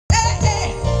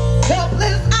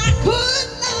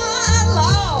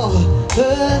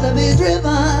further be driven,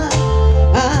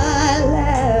 I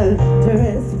learn to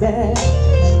respect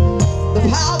the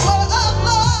power of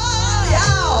love,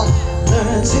 y'all.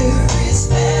 Learn to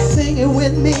respect. Sing it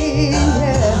with me,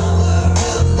 yeah.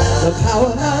 The power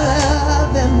of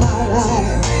love in my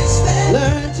life.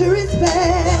 Learn to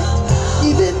respect,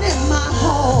 even in my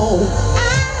home.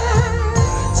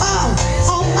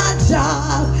 On my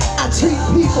job, I treat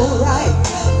people right.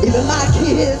 Even my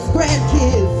kids,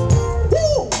 grandkids.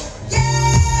 Woo!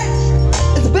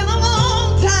 Yeah! It's been a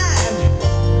long time.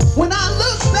 When I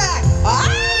look back,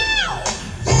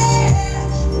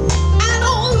 yeah! I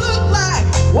don't look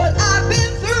like what I've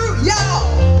been through,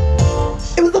 y'all.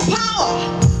 It was the power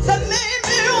that made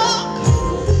me walk.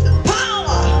 The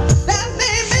power that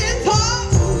made me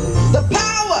talk. The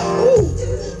power,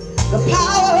 the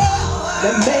power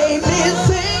that made me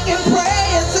sing and pray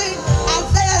and sing. I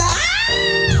said,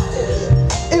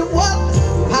 it was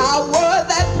power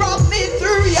that brought me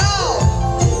through, y'all.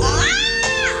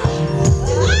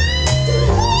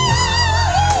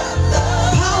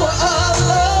 Power of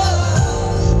love.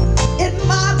 In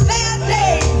my bad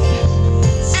days,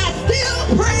 I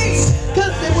still praise,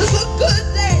 cause it was a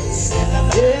good day.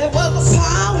 It was the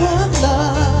power of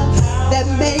love that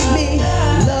made me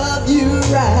love you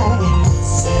right.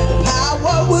 The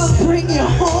power will bring you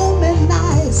home at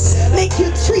night, make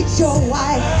you treat your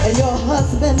wife and your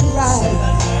husband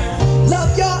right.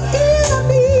 Love your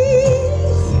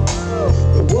enemies.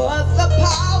 It was the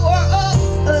power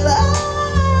of love.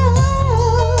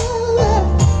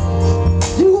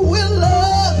 You will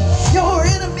love your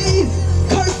enemies.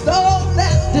 Curse those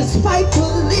that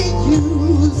despitefully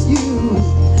use you.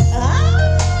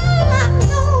 I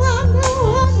know.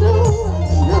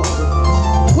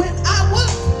 When I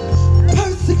was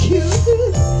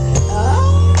persecuted,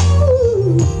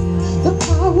 the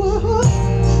power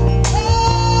of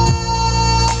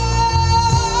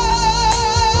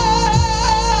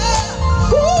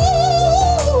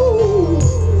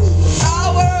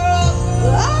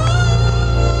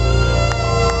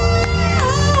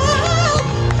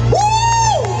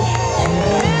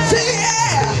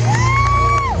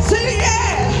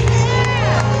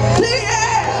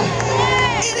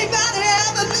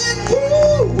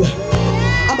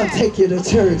take you to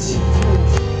church.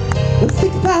 But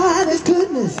think about His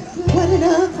goodness, what it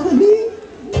done for me.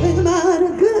 Think about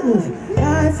His goodness,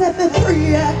 God set me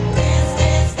free.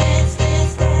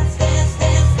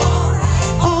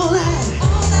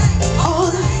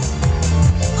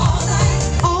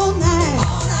 All night.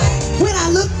 When I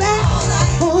look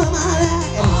back on my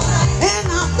life, and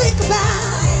I think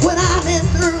about what I've been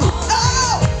through.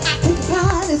 Oh, I think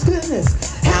about His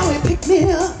goodness, how He picked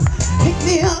me up,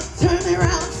 turn me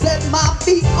around, set my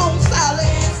feet on solid.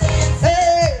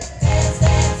 Hey,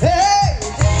 hey,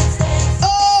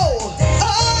 oh,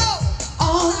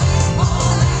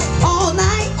 all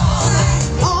night.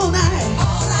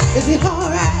 Is it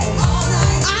alright?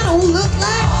 I don't look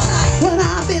like what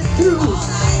I've been through.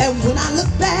 And when I look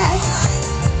back,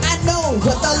 I know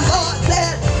what the Lord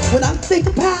said. When I think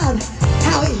about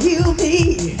how He healed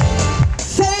me,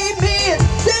 saved me and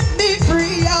set me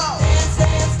free, y'all.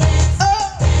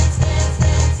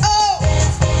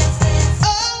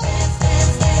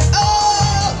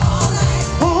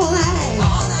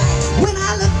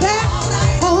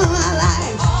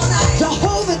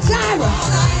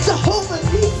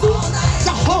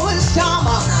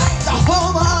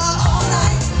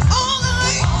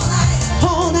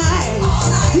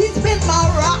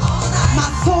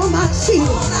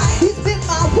 He's been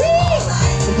my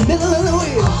wheel in the middle of the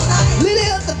wheel. Lily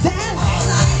of the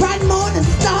valley, bright morning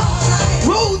star,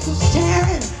 Rose of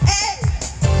Sharon. Hey,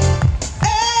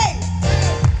 hey,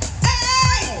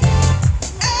 hey,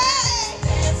 hey.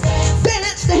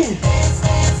 Dance, dance,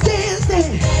 dance, dance,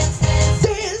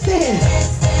 dance,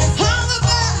 dance. Holla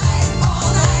back.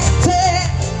 Say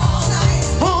it.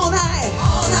 All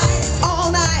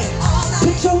night.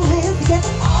 Put your hands together.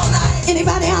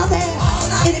 Anybody out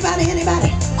there? Anybody?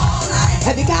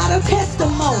 Have you got a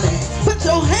testimony? Put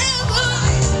your hands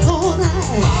up.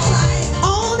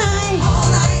 All night.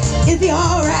 Is He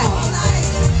alright?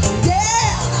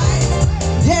 Yeah.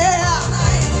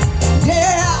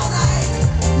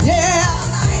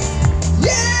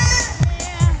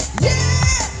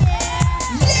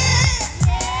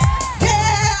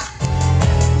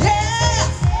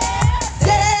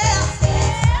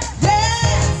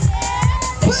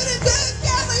 Put it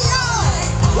together,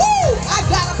 y'all. Woo! I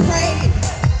gotta pray.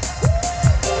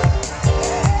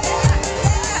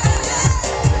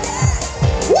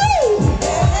 Woo!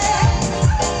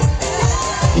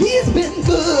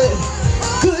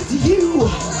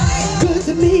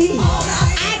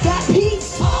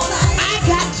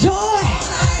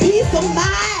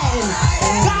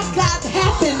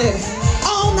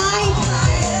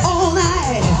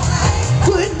 night.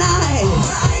 Good night.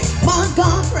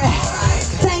 Montgomery.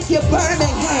 Thank you,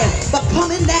 Birmingham, for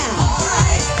coming down.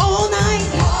 All night.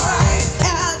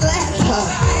 Atlanta.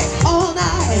 All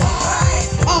night.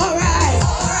 All right.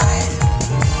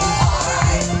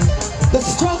 The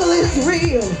struggle is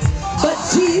real, but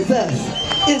Jesus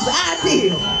is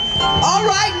ideal. All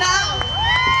right now.